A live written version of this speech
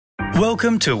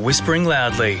Welcome to Whispering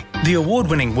Loudly, the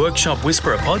award-winning Workshop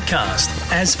Whisperer podcast,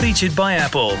 as featured by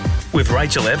Apple, with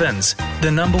Rachel Evans, the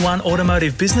 #1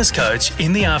 automotive business coach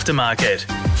in the aftermarket.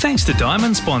 Thanks to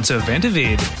Diamond sponsor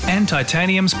Ventavid and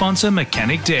Titanium sponsor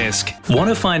Mechanic Desk. Want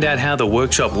to find out how the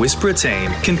Workshop Whisperer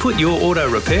team can put your auto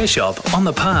repair shop on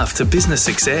the path to business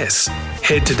success?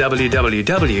 Head to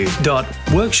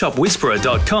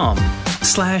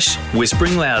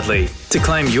www.workshopwhisperer.com/whispering loudly to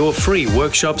claim your free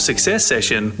workshop success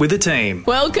session with the team.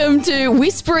 Welcome to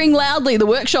Whispering Loudly, the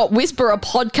Workshop Whisperer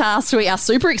podcast. We are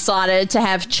super excited to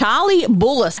have Charlie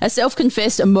Bullis, a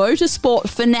self-confessed motorsport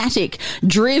fanatic,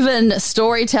 driven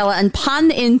storyteller and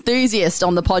pun enthusiast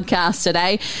on the podcast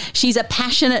today. She's a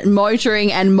passionate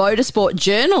motoring and motorsport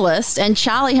journalist, and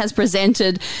Charlie has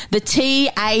presented the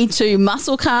TA2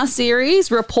 Muscle Car Series,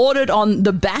 reported on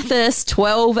the Bathurst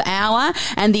 12 Hour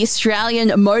and the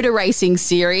Australian Motor Racing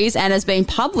Series, and has been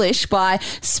published by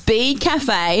Speed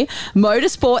Cafe,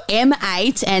 Motorsport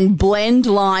M8 and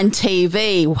Blendline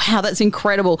TV. Wow, that's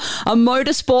incredible. A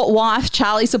motorsport wife,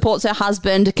 Charlie supports her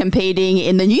husband competing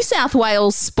in the New South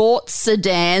Wales Sports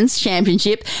Sedans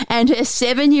Championship and her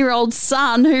 7-year-old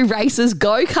son who races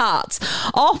go-karts.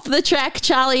 Off the track,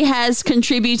 Charlie has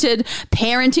contributed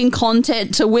parenting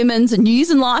content to women's news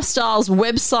and lifestyles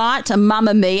website,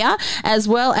 Mamma Mia, as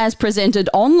well as presented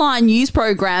online news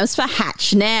programs for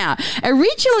Hatch Now.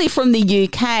 Originally from the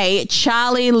UK,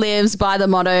 Charlie lives by the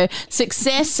motto,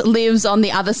 success lives on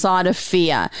the other side of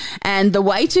fear. And the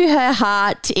way to her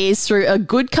heart is through a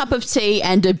good cup of tea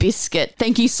and a biscuit.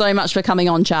 Thank you so much for coming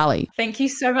on, Charlie. Thank you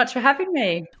so much for having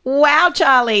me. Wow,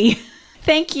 Charlie.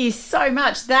 Thank you so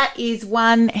much. That is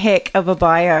one heck of a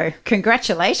bio.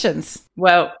 Congratulations.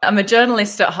 Well, I'm a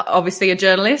journalist, obviously a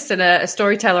journalist and a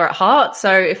storyteller at heart.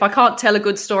 So if I can't tell a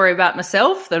good story about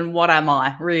myself, then what am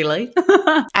I, really?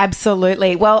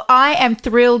 Absolutely. Well, I am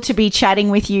thrilled to be chatting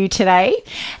with you today.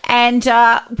 And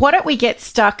why don't we get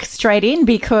stuck straight in,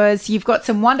 because you've got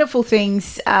some wonderful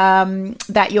things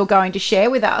that you're going to share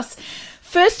with us.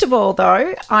 First of all,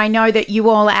 though, I know that you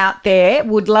all out there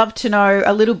would love to know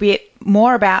a little bit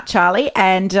more about Charlie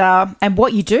and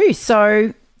what you do.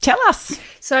 So tell us.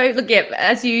 So, look, yeah,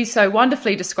 as you so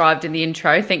wonderfully described in the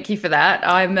intro, thank you for that.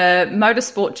 I'm a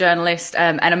motorsport journalist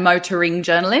and a motoring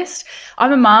journalist.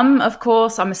 I'm a mum, of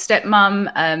course. I'm a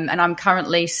stepmum, and I'm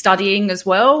currently studying as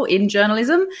well in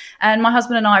journalism. And my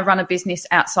husband and I run a business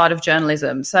outside of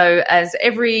journalism. So as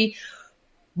every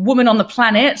woman on the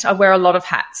planet, I wear a lot of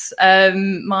hats.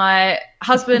 My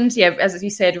husband, as you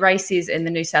said, races in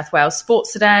the New South Wales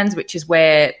Sports Sedans, which is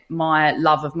where my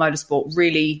love of motorsport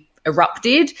really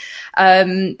erupted.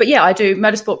 But yeah, I do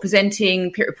motorsport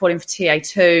presenting, pit reporting for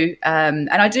TA2, and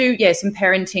I do, some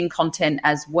parenting content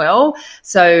as well.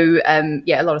 So,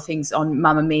 a lot of things on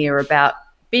Mamma Mia about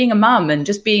being a mum and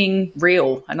just being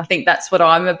real. And I think that's what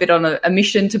I'm a bit on a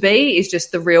mission to be, is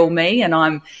just the real me. And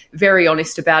I'm very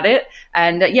honest about it.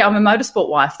 And I'm a motorsport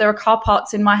wife. There are car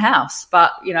parts in my house,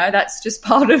 but that's just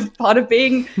part of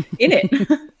being in it.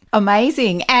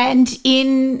 Amazing. And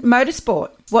in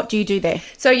motorsport, what do you do there?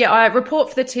 So, I report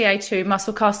for the TA2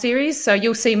 Muscle Car Series. So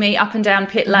you'll see me up and down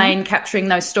pit lane, capturing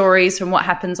those stories from what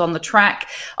happens on the track.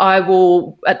 I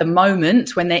will, at the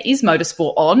moment, when there is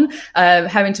motorsport on,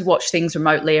 having to watch things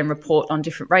remotely and report on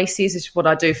different races is what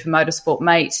I do for Motorsport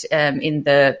Mate in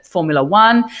the Formula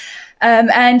One.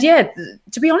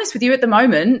 To be honest with you, at the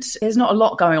moment, there's not a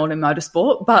lot going on in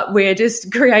motorsport, but we're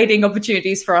just creating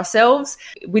opportunities for ourselves.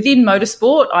 Within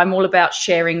motorsport, I'm all about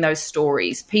sharing those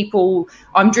stories.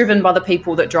 I'm driven by the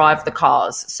people that drive the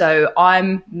cars. So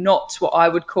I'm not what I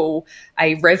would call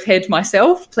a rev head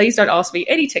myself. Please don't ask me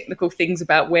any technical things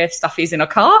about where stuff is in a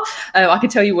car. I can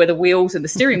tell you where the wheels and the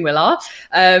steering wheel are.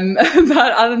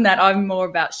 But other than that, I'm more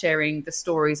about sharing the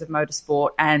stories of motorsport,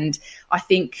 and I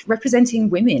think representing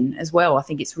women as well. I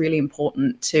think it's really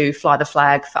important to fly the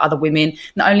flag for other women,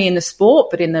 not only in the sport,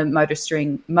 but in the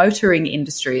motoring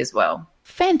industry as well.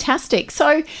 Fantastic.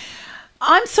 So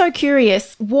I'm so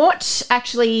curious, what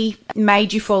actually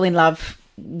made you fall in love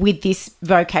with this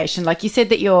vocation? Like you said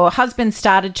that your husband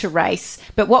started to race,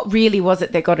 but what really was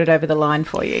it that got it over the line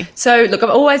for you? So, look, I've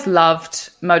always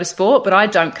loved motorsport, but I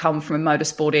don't come from a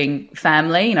motorsporting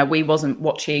family. We wasn't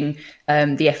watching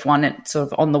the F1 at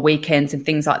sort of on the weekends and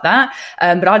things like that.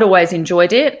 But I'd always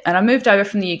enjoyed it. And I moved over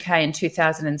from the UK in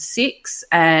 2006.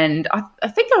 And I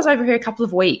think I was over here a couple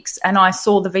of weeks, and I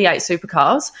saw the V8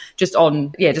 supercars just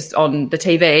on the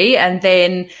TV. And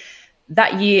then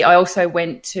that year, I also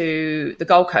went to the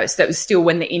Gold Coast. That was still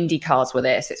when the Indy cars were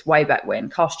there. So it's way back when.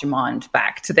 Cast your mind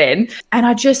back to then. And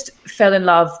I just fell in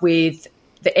love with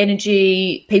the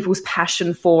energy, people's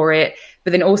passion for it,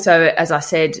 But then also, as I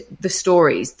said, the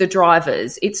stories, the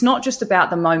drivers, it's not just about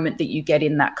the moment that you get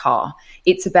in that car.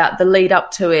 It's about the lead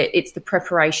up to it. It's the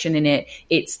preparation in it.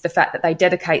 It's the fact that they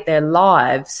dedicate their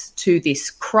lives to this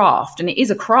craft, and it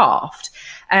is a craft.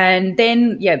 And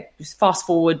then, fast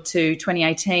forward to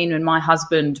 2018 when my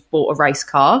husband bought a race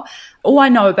car. All I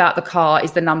know about the car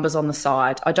is the numbers on the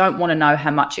side. I don't want to know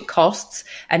how much it costs.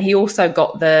 And he also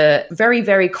got the very,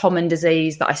 very common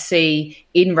disease that I see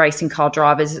in racing car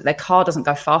drivers, that their car doesn't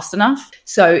go fast enough.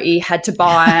 So he had to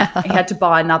buy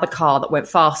another car that went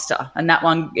faster. And that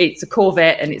one, it's a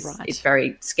Corvette, and it's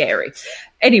very scary.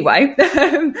 Anyway,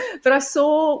 but I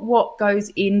saw what goes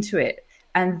into it.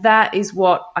 And that is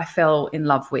what I fell in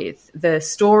love with. The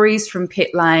stories from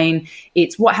pit lane,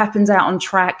 it's what happens out on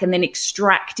track, and then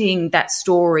extracting that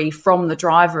story from the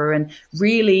driver and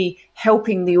really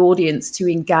helping the audience to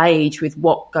engage with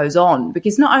what goes on.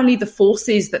 Because not only the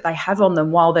forces that they have on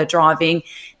them while they're driving,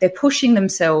 they're pushing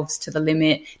themselves to the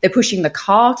limit. They're pushing the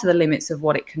car to the limits of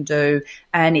what it can do.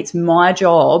 And it's my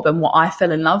job, and what I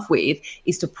fell in love with,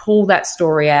 is to pull that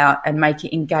story out and make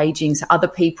it engaging so other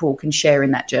people can share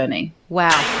in that journey. Wow.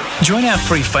 Join our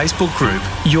free Facebook group,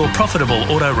 Your Profitable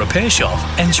Auto Repair Shop,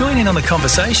 and join in on the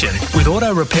conversation with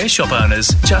auto repair shop owners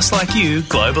just like you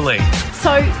globally.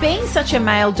 So being such a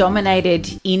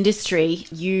male-dominated industry,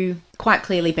 you quite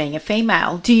clearly being a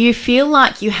female, do you feel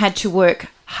like you had to work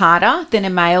harder than a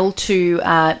male to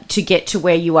get to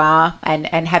where you are and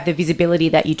have the visibility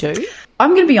that you do?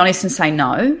 I'm going to be honest and say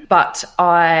no, but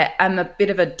I am a bit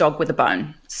of a dog with a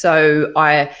bone. So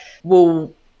I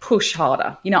will push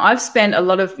harder. I've spent a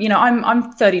lot of,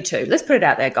 I'm 32. Let's put it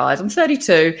out there, guys. I'm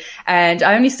 32, and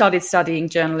I only started studying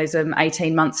journalism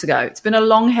 18 months ago. It's been a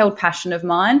long-held passion of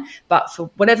mine, but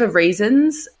for whatever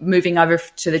reasons, moving over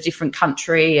to the different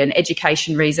country and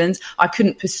education reasons, I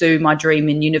couldn't pursue my dream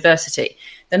in university.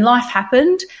 Then life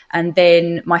happened, and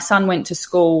then my son went to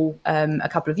school a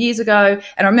couple of years ago,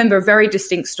 and I remember a very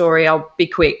distinct story. I'll be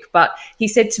quick, but he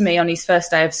said to me on his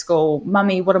first day of school,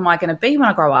 "Mummy, what am I going to be when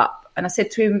I grow up?" And I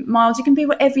said to him, "Miles, you can be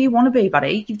whatever you want to be,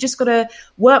 buddy. You've just got to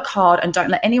work hard and don't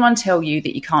let anyone tell you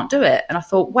that you can't do it." And I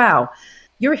thought, wow,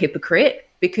 you're a hypocrite,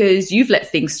 because you've let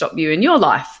things stop you in your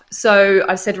life. So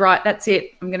I said, right, that's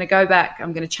it. I'm going to go back.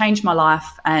 I'm going to change my life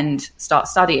and start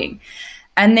studying.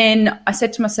 And then I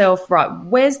said to myself, right,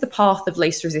 where's the path of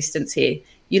least resistance here?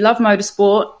 You love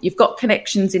motorsport. You've got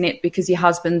connections in it because your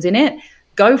husband's in it.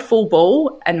 Go full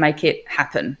ball and make it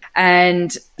happen.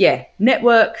 And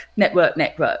network.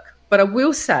 But I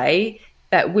will say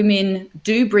that women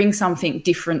do bring something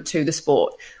different to the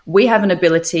sport. We have an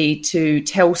ability to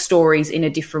tell stories in a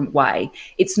different way.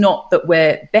 It's not that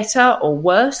we're better or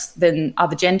worse than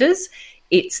other genders.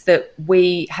 It's that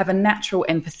we have a natural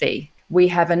empathy. We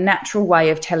have a natural way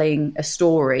of telling a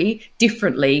story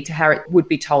differently to how it would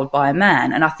be told by a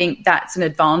man. And I think that's an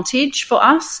advantage for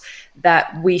us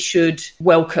that we should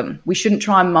welcome. We shouldn't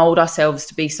try and mold ourselves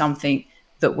to be something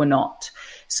that we're not.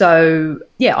 So,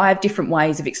 I have different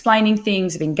ways of explaining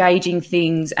things, of engaging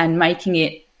things, and making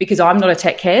it, because I'm not a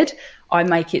tech head, I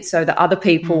make it so that other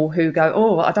people who go,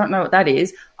 "Oh, I don't know what that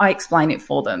is," I explain it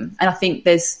for them. And I think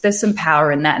there's some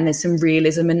power in that, and there's some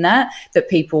realism in that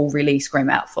people really scream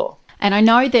out for. And I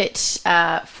know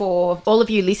that for all of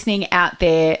you listening out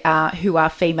there who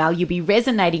are female, you'll be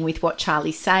resonating with what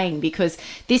Charlie's saying, because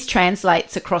this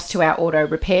translates across to our auto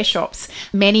repair shops.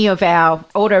 Many of our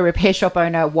auto repair shop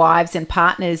owner wives and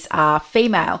partners are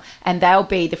female, and they'll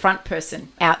be the front person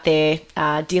out there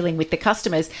dealing with the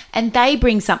customers, and they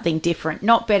bring something different,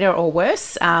 not better or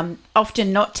worse,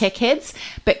 often not tech heads,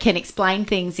 but can explain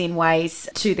things in ways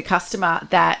to the customer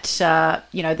that,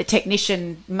 the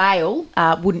technician male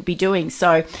wouldn't be doing.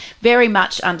 So very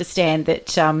much understand that,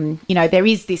 there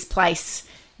is this place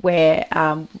where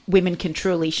women can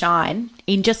truly shine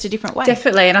in just a different way.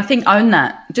 Definitely. And I think own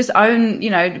that. Just own,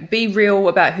 be real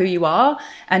about who you are,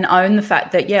 and own the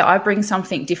fact that, I bring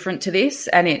something different to this,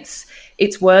 and it's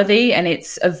worthy and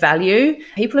it's of value.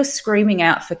 People are screaming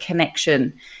out for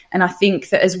connection. And I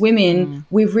think that as women,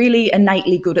 we're really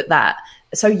innately good at that.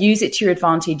 So use it to your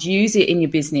advantage. Use it in your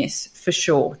business for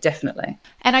sure, definitely.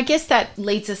 And I guess that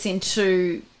leads us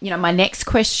into, my next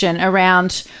question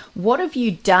around what have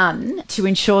you done to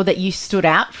ensure that you stood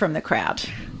out from the crowd?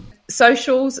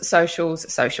 Socials.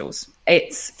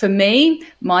 It's, for me,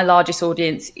 my largest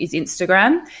audience is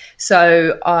Instagram.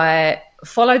 So I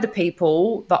follow the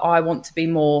people that I want to be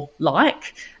more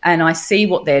like, and I see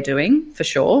what they're doing for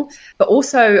sure. But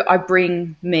also I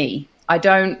bring me. I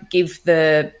don't give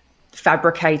the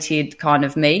fabricated kind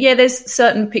of me. Yeah, there's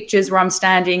certain pictures where I'm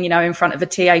standing, in front of a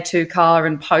TA2 car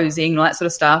and posing and all that sort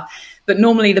of stuff. But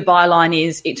normally the byline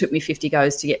is, it took me 50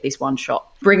 goes to get this one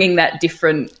shot, bringing that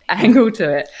different angle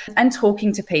to it. And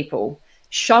talking to people.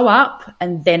 Show up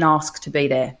and then ask to be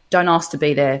there. Don't ask to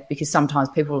be there, because sometimes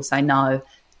people will say no.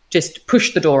 Just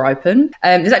push the door open.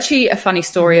 There's actually a funny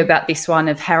story about this one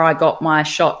of how I got my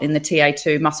shot in the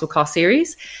TA2 Muscle Car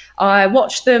Series. I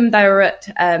watched them. They were at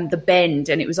the Bend,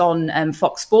 and it was on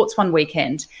Fox Sports one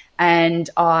weekend. And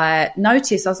I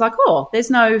noticed, I was like, oh, there's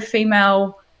no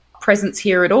female presence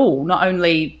here at all. Not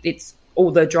only it's all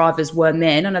the drivers were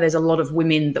men. I know there's a lot of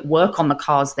women that work on the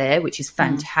cars there, which is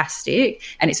fantastic.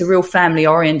 And it's a real family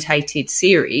orientated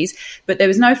series, but there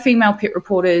was no female pit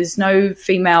reporters, no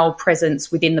female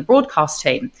presence within the broadcast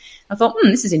team. I thought,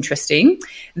 this is interesting.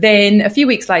 Then a few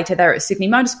weeks later, they're at Sydney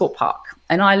Motorsport Park,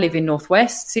 and I live in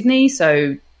northwest Sydney.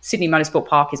 So Sydney Motorsport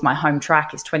Park is my home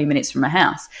track. It's 20 minutes from my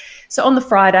house. So on the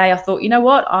Friday, I thought, you know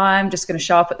what? I'm just going to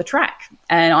show up at the track,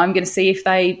 and I'm going to see if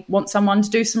they want someone to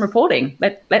do some reporting.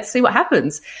 Let's see what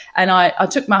happens. And I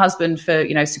took my husband for,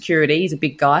 security. He's a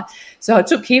big guy. So I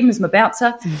took him as my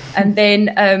bouncer, and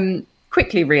then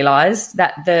quickly realised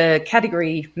that the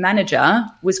category manager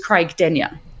was Craig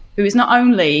Denyer, who is not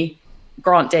only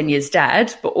Grant Denier's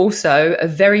dad, but also a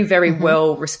very, very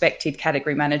well-respected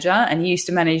category manager. And he used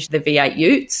to manage the V8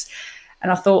 Utes.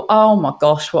 And I thought, oh, my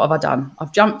gosh, what have I done?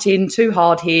 I've jumped in too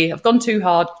hard here. I've gone too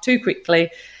hard, too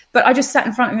quickly. But I just sat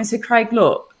in front of him and said, Craig,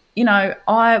 look,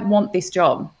 I want this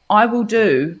job. I will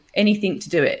do anything to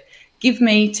do it. Give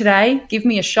me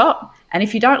a shot. And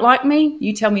if you don't like me,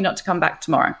 you tell me not to come back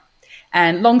tomorrow.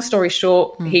 And long story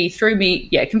short, he threw me,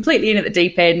 completely in at the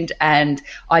deep end. And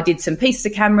I did some pieces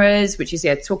of cameras, which is,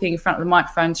 talking in front of the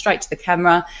microphone straight to the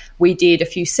camera. We did a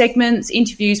few segments,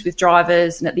 interviews with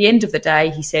drivers. And at the end of the day,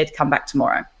 he said, come back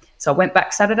tomorrow. So I went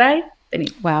back Saturday.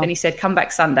 Then he said, come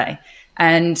back Sunday.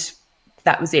 And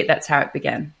that was it. That's how it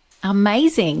began.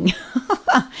 Amazing.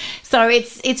 So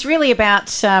it's really about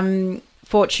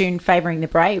fortune favouring the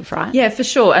brave, right? Yeah, for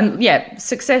sure. And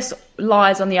success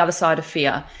lies on the other side of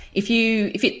fear.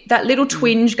 If that little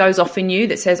twinge goes off in you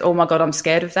that says, oh my God, I'm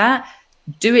scared of that,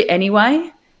 do it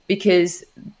anyway, because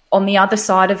on the other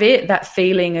side of it, that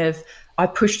feeling of I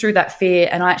pushed through that fear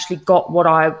and I actually got what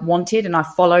I wanted and I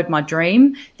followed my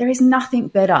dream, there is nothing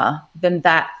better than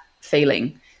that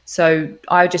feeling. So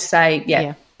I would just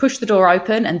say, push the door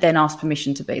open and then ask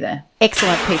permission to be there.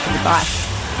 Excellent piece of advice.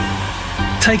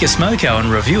 Take a smoko and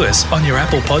review us on your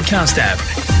Apple Podcast app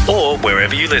or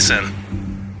wherever you listen.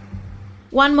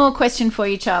 One more question for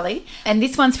you, Charlie, and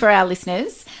this one's for our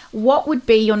listeners. What would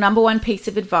be your number one piece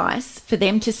of advice for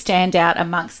them to stand out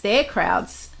amongst their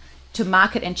crowds to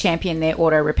market and champion their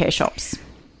auto repair shops?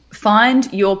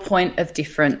 Find your point of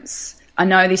difference. I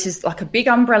know this is like a big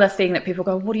umbrella thing that people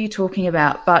go, what are you talking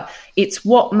about? But it's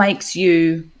what makes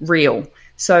you real.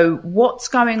 So what's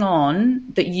going on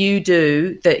that you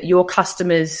do that your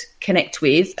customers connect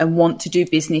with and want to do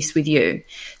business with you?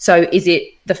 So is it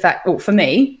the fact, well, for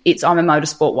me, it's I'm a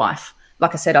motorsport wife.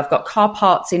 Like I said, I've got car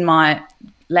parts in my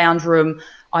lounge room.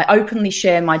 I openly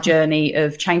share my journey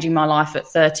of changing my life at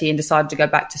 30 and decided to go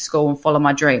back to school and follow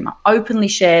my dream. I openly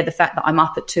share the fact that I'm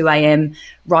up at 2 a.m.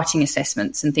 writing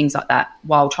assessments and things like that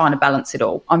while trying to balance it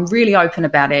all. I'm really open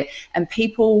about it, and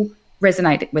people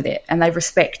resonate with it and they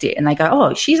respect it and they go,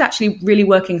 oh, she's actually really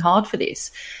working hard for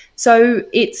this. So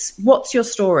it's, what's your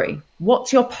story?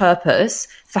 What's your purpose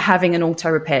for having an auto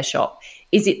repair shop?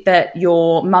 Is it that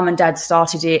your mum and dad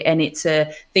started it and it's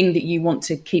a thing that you want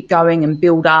to keep going and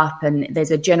build up and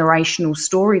there's a generational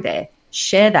story there?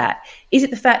 Share that. Is it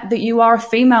the fact that you are a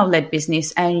female-led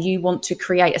business and you want to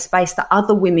create a space that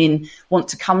other women want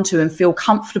to come to and feel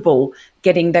comfortable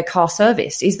getting their car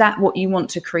serviced? Is that what you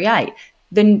want to create?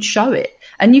 Then show it.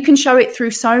 And you can show it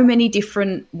through so many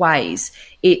different ways.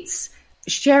 It's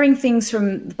sharing things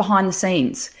from behind the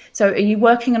scenes. So are you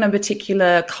working on a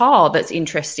particular car that's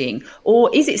interesting? Or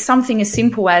is it something as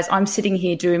simple as I'm sitting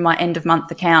here doing my end of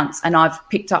month accounts and I've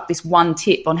picked up this one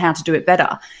tip on how to do it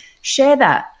better? Share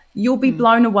that. You'll be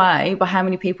blown away by how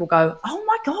many people go, oh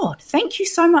my God, thank you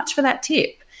so much for that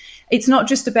tip. It's not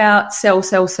just about sell,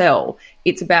 sell, sell.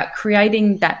 It's about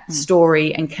creating that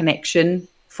story and connection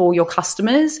for your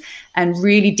customers and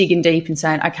really digging deep and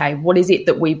saying, okay, what is it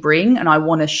that we bring? And I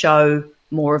want to show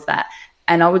more of that.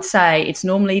 And I would say it's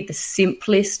normally the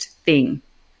simplest thing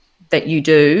that you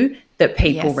do that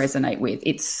people resonate with.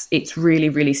 It's really,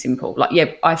 really simple.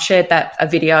 Like, I've shared a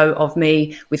video of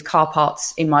me with car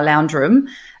parts in my lounge room,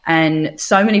 and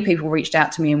so many people reached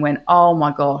out to me and went, oh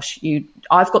my gosh,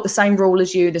 I've got the same rule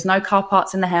as you. There's no car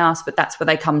parts in the house, but that's where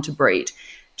they come to breed.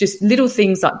 Just little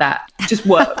things like that just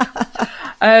work.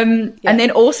 And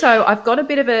then also I've got a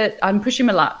bit of I'm pushing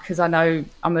my luck because I know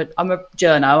I'm a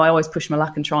journo. I always push my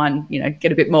luck and try and,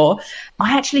 get a bit more.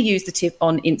 I actually used the tip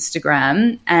on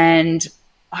Instagram, and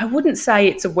I wouldn't say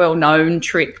it's a well-known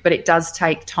trick, but it does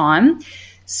take time.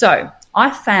 So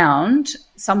I found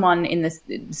someone in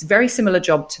this very similar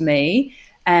job to me,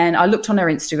 and I looked on her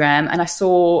Instagram and I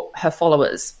saw her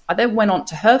followers. I then went on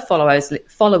to her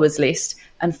followers list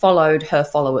and followed her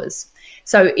followers.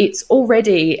 So it's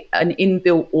already an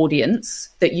inbuilt audience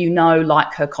that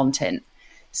like her content.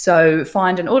 So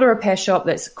find an auto repair shop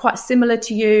that's quite similar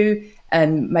to you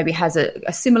and maybe has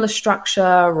a similar structure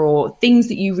or things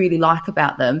that you really like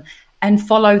about them, and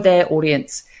follow their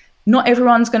audience. Not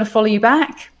everyone's going to follow you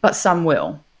back, but some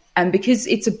will. And because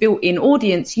it's a built-in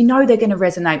audience, they're going to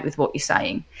resonate with what you're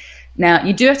saying. Now,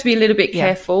 you do have to be a little bit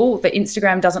careful that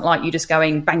Instagram doesn't like you just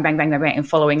going bang, bang, bang, bang, bang and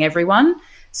following everyone.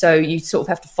 So you sort of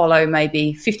have to follow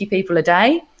maybe 50 people a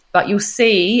day, but you'll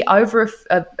see over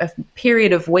a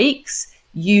period of weeks,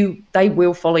 they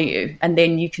will follow you, and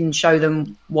then you can show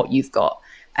them what you've got.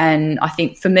 And I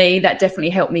think for me, that definitely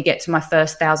helped me get to my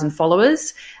first 1,000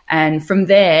 followers. And from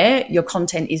there, your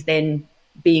content is then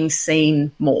being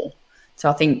seen more. So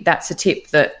I think that's a tip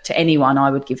that to anyone I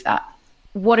would give that.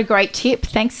 What a great tip.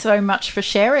 Thanks so much for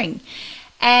sharing.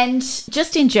 And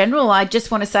just in general, I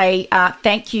just want to say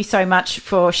thank you so much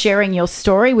for sharing your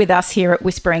story with us here at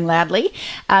Whispering Loudly.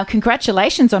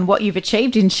 Congratulations on what you've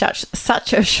achieved in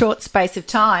such a short space of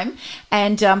time.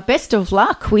 And best of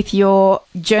luck with your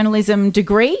journalism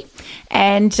degree.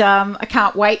 And I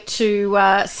can't wait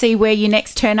to see where you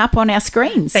next turn up on our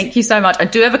screens. Thank you so much. I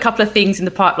do have a couple of things in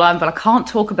the pipeline, but I can't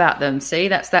talk about them. See,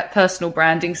 that's that personal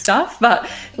branding stuff. But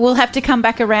we'll have to come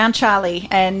back around, Charlie,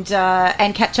 and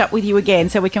catch up with you again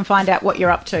so we can find out what you're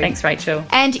up to. Thanks, Rachel.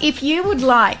 And if you would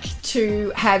like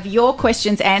to have your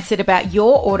questions answered about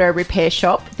your auto repair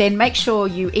shop, then make sure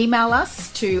you email us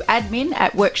to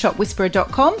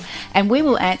admin@workshopwhisperer.com, and we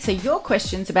will answer your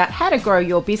questions about how to grow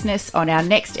your business on our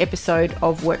next episode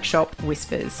of Workshop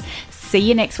Whispers. See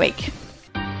you next week.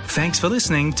 Thanks for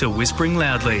listening to Whispering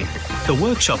Loudly, the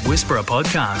Workshop Whisperer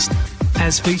podcast,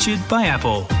 as featured by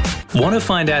Apple. Want to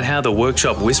find out how the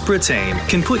Workshop Whisperer team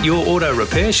can put your auto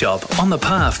repair shop on the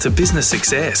path to business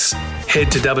success?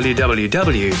 Head to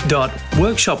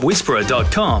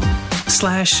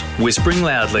www.workshopwhisperer.com/whispering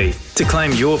loudly to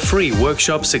claim your free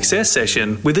workshop success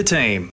session with the team.